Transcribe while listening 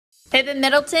Pippa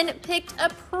Middleton picked a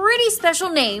pretty special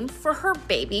name for her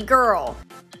baby girl.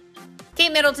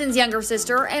 Kate Middleton's younger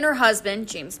sister and her husband,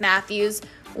 James Matthews,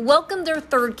 welcomed their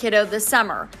third kiddo this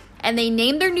summer, and they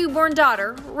named their newborn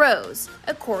daughter Rose,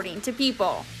 according to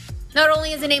People. Not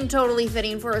only is the name totally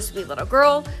fitting for a sweet little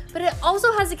girl, but it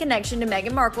also has a connection to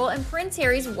Meghan Markle and Prince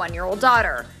Harry's one-year-old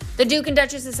daughter. The Duke and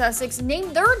Duchess of Sussex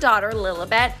named their daughter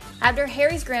Lilibet after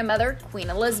Harry's grandmother, Queen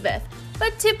Elizabeth,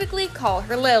 but typically call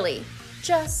her Lily,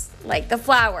 just like the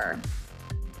flower.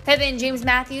 Pippa and James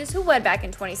Matthews, who wed back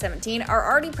in 2017,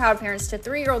 are already proud parents to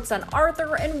 3-year-old son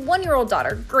Arthur and 1-year-old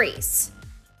daughter Grace.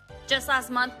 Just last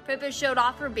month, Pippa showed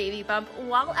off her baby bump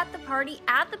while at the party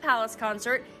at the Palace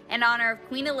concert in honor of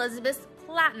Queen Elizabeth's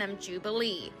Platinum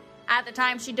Jubilee. At the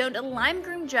time, she donned a lime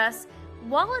green dress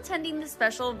while attending the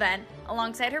special event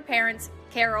alongside her parents,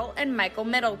 Carol and Michael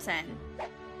Middleton.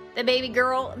 The baby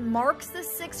girl marks the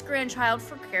 6th grandchild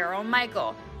for Carol and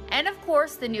Michael. And of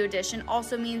course, the new addition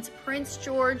also means Prince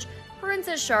George,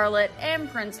 Princess Charlotte, and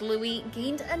Prince Louis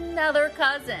gained another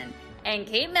cousin, and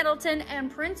Kate Middleton and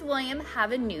Prince William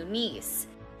have a new niece.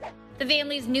 The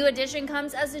family's new addition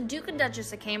comes as the Duke and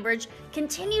Duchess of Cambridge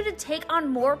continue to take on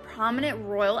more prominent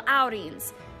royal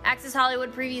outings. Access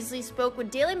Hollywood previously spoke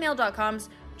with DailyMail.com's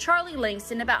Charlie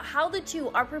Langston about how the two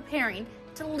are preparing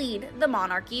to lead the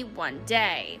monarchy one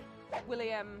day.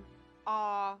 William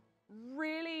are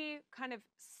really kind of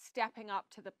stepping up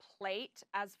to the plate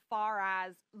as far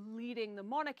as leading the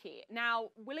monarchy. Now,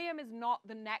 William is not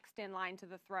the next in line to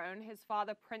the throne. His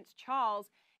father, Prince Charles,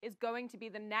 is going to be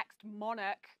the next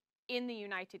monarch in the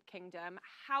United Kingdom.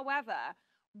 However,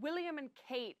 William and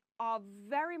Kate are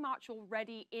very much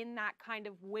already in that kind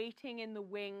of waiting in the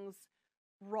wings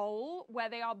role, where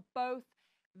they are both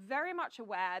very much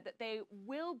aware that they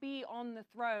will be on the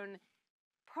throne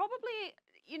probably,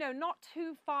 not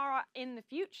too far in the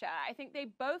future. I think they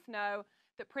both know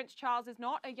that Prince Charles is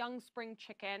not a young spring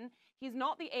chicken. He's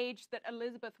not the age that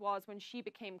Elizabeth was when she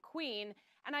became queen.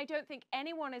 And I don't think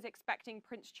anyone is expecting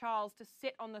Prince Charles to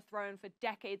sit on the throne for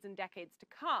decades and decades to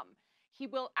come. He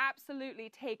will absolutely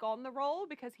take on the role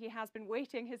because he has been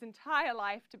waiting his entire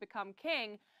life to become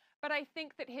king. But I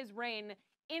think that his reign,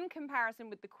 in comparison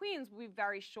with the Queen's, will be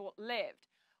very short-lived.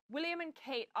 William and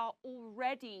Kate are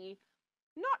already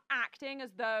not acting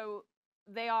as though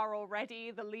they are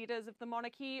already the leaders of the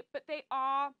monarchy, but they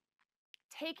are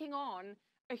taking on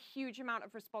a huge amount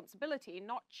of responsibility,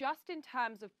 not just in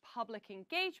terms of public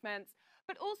engagements,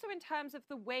 but also in terms of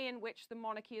the way in which the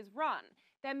monarchy is run.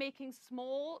 They're making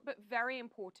small but very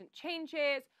important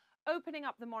changes, opening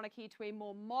up the monarchy to a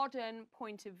more modern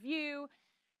point of view,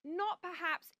 not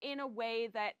perhaps in a way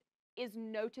that is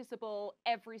noticeable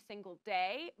every single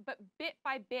day, but bit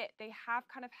by bit, they have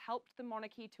kind of helped the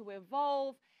monarchy to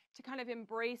evolve, to kind of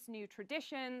embrace new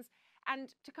traditions,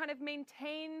 and to kind of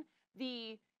maintain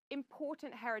the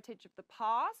important heritage of the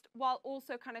past, while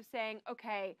also kind of saying,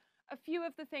 okay, a few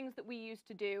of the things that we used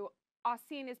to do are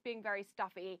seen as being very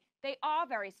stuffy. They are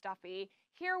very stuffy.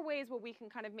 Here are ways where we can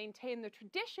kind of maintain the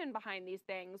tradition behind these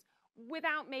things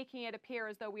without making it appear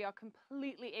as though we are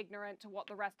completely ignorant to what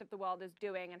the rest of the world is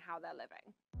doing and how they're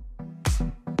living.